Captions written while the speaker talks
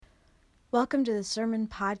Welcome to the Sermon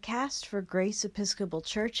Podcast for Grace Episcopal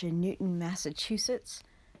Church in Newton, Massachusetts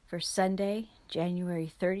for Sunday, January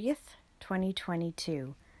 30th,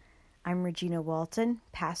 2022. I'm Regina Walton,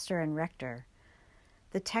 pastor and rector.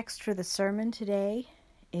 The text for the sermon today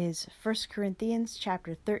is 1 Corinthians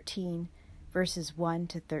chapter 13, verses 1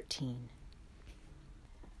 to 13.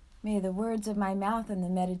 May the words of my mouth and the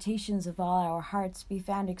meditations of all our hearts be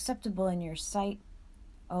found acceptable in your sight,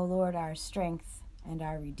 O Lord, our strength and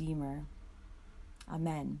our Redeemer.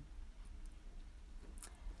 Amen.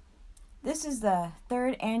 This is the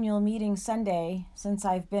third annual meeting Sunday since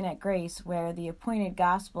I've been at Grace, where the appointed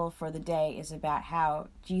gospel for the day is about how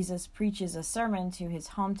Jesus preaches a sermon to his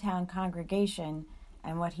hometown congregation,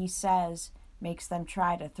 and what he says makes them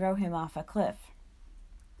try to throw him off a cliff.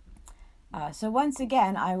 So once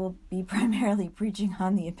again, I will be primarily preaching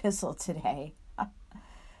on the epistle today.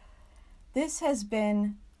 This has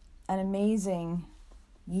been an amazing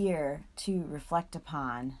year to reflect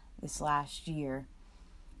upon this last year.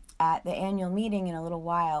 At the annual meeting in a little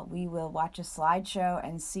while, we will watch a slideshow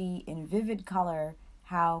and see in vivid color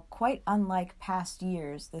how quite unlike past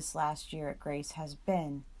years this last year at Grace has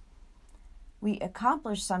been. We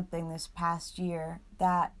accomplished something this past year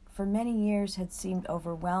that for many years had seemed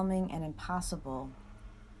overwhelming and impossible.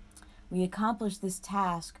 We accomplished this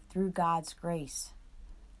task through God's grace.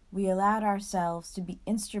 We allowed ourselves to be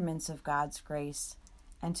instruments of God's grace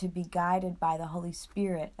and to be guided by the Holy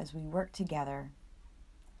Spirit as we work together.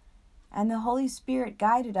 And the Holy Spirit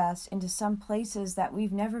guided us into some places that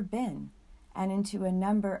we've never been, and into a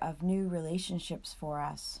number of new relationships for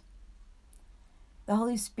us. The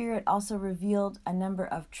Holy Spirit also revealed a number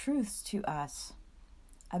of truths to us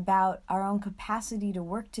about our own capacity to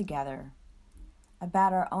work together,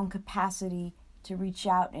 about our own capacity to reach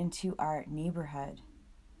out into our neighborhood,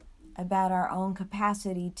 about our own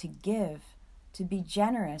capacity to give, to be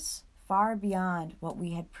generous far beyond what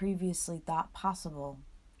we had previously thought possible.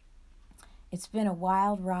 It's been a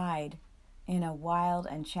wild ride in a wild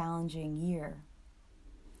and challenging year.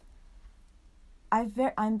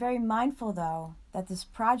 I'm very mindful, though, that this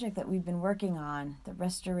project that we've been working on, the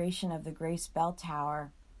restoration of the Grace Bell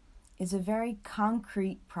Tower, is a very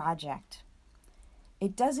concrete project.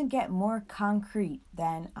 It doesn't get more concrete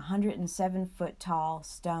than a 107-foot tall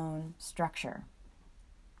stone structure.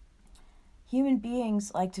 Human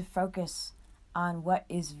beings like to focus on what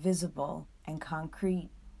is visible and concrete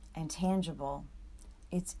and tangible.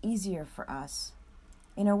 It's easier for us.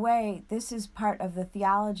 In a way, this is part of the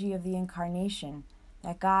theology of the Incarnation,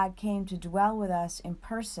 that God came to dwell with us in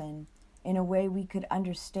person in a way we could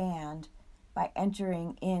understand by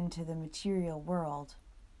entering into the material world.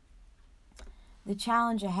 The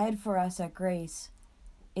challenge ahead for us at Grace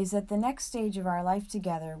is that the next stage of our life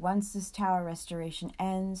together, once this tower restoration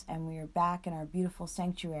ends and we are back in our beautiful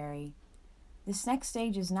sanctuary, this next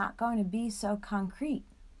stage is not going to be so concrete.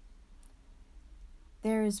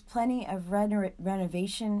 There is plenty of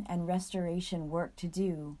renovation and restoration work to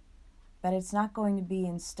do, but it's not going to be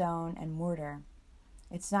in stone and mortar.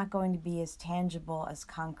 It's not going to be as tangible, as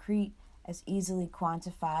concrete, as easily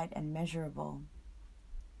quantified and measurable.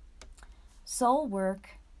 Soul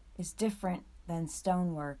work is different than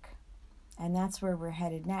stonework, and that's where we're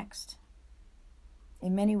headed next.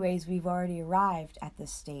 In many ways, we've already arrived at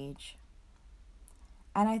this stage.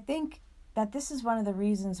 And I think that this is one of the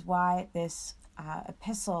reasons why this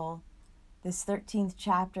epistle, this 13th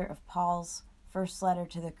chapter of Paul's first letter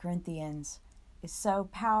to the Corinthians, is so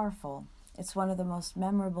powerful. It's one of the most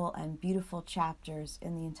memorable and beautiful chapters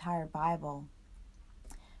in the entire Bible.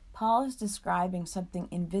 Paul is describing something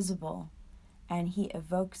invisible, and he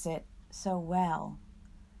evokes it so well.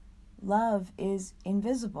 Love is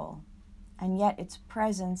invisible, and yet its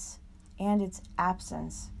presence and its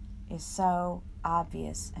absence is so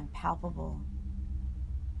obvious and palpable.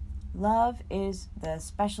 Love is the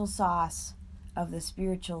special sauce of the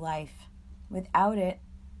spiritual life. Without it,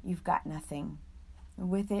 you've got nothing.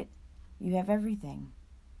 With it, you have everything.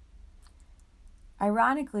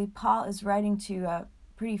 Ironically, Paul is writing to a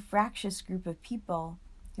pretty fractious group of people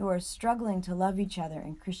who are struggling to love each other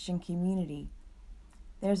in Christian community.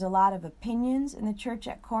 There's a lot of opinions in the church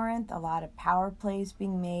at Corinth, a lot of power plays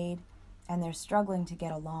being made, and they're struggling to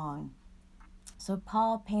get along. So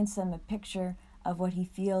Paul paints them a picture of what he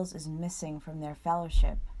feels is missing from their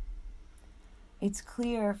fellowship. It's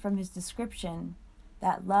clear from his description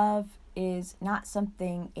that love is not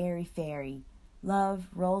something airy-fairy. Love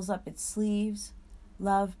rolls up its sleeves.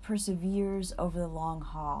 Love perseveres over the long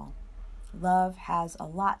haul. Love has a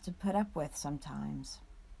lot to put up with sometimes.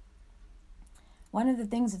 One of the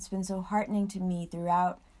things that's been so heartening to me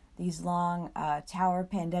throughout these long tower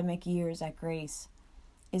pandemic years at Grace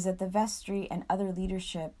is that the vestry and other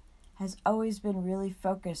leadership has always been really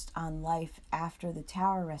focused on life after the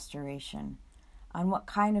tower restoration, on what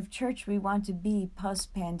kind of church we want to be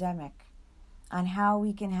post-pandemic, on how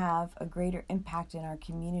we can have a greater impact in our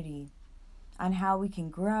community, on how we can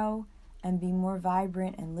grow and be more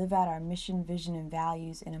vibrant and live out our mission, vision, and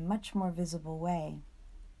values in a much more visible way.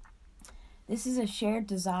 This is a shared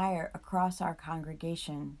desire across our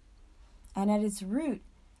congregation, and at its root,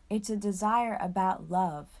 it's a desire about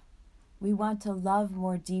love. We want to love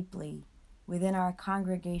more deeply within our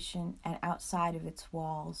congregation and outside of its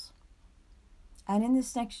walls. And in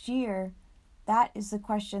this next year, that is the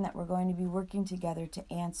question that we're going to be working together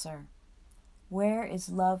to answer. Where is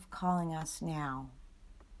love calling us now?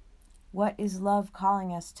 What is love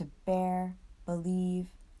calling us to bear, believe,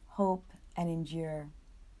 hope, and endure?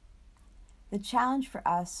 The challenge for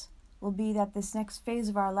us will be that this next phase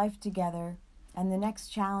of our life together and the next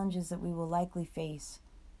challenges that we will likely face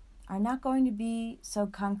are not going to be so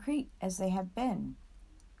concrete as they have been.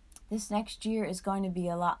 This next year is going to be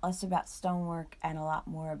a lot less about stonework and a lot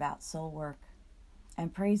more about soul work.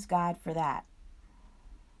 And praise God for that.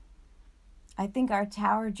 I think our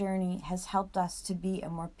tower journey has helped us to be a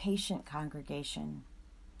more patient congregation.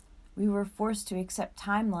 We were forced to accept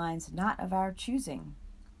timelines not of our choosing.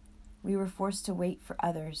 We were forced to wait for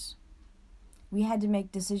others. We had to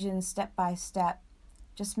make decisions step by step,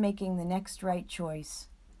 just making the next right choice,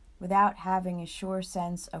 without having a sure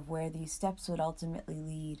sense of where these steps would ultimately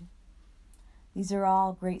lead. These are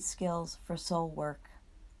all great skills for soul work.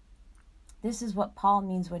 This is what Paul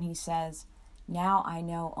means when he says, "Now I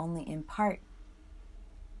know only in part."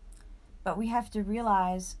 But we have to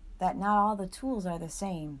realize that not all the tools are the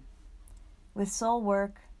same. With soul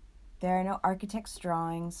work, there are no architect's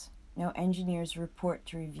drawings, no engineer's report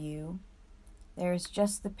to review. There is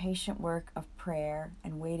just the patient work of prayer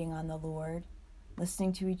and waiting on the Lord,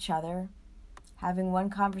 listening to each other, having one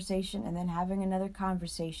conversation and then having another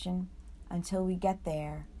conversation until we get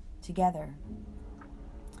there together.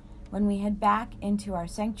 When we head back into our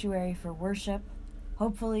sanctuary for worship,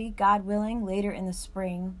 hopefully, God willing, later in the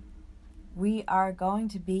spring, we are going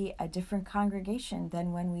to be a different congregation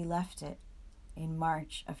than when we left it in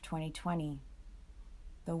March of 2020.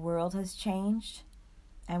 The world has changed,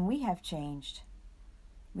 and we have changed.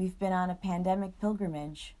 We've been on a pandemic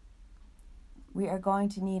pilgrimage. We are going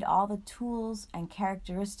to need all the tools and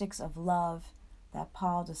characteristics of love that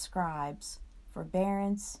Paul describes: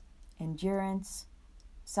 forbearance, endurance,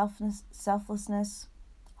 selflessness,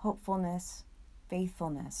 hopefulness,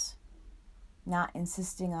 faithfulness, not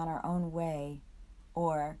insisting on our own way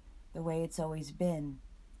or the way it's always been,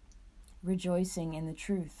 rejoicing in the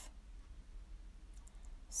truth.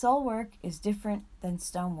 Soul work is different than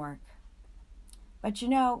stonework. But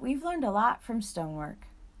we've learned a lot from stonework.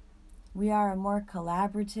 We are a more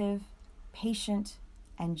collaborative, patient,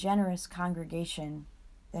 and generous congregation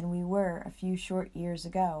than we were a few short years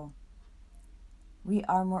ago. We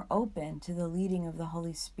are more open to the leading of the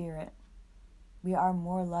Holy Spirit. We are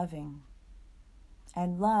more loving.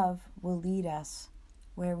 And love will lead us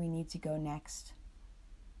where we need to go next.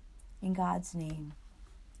 In God's name,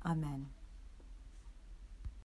 amen.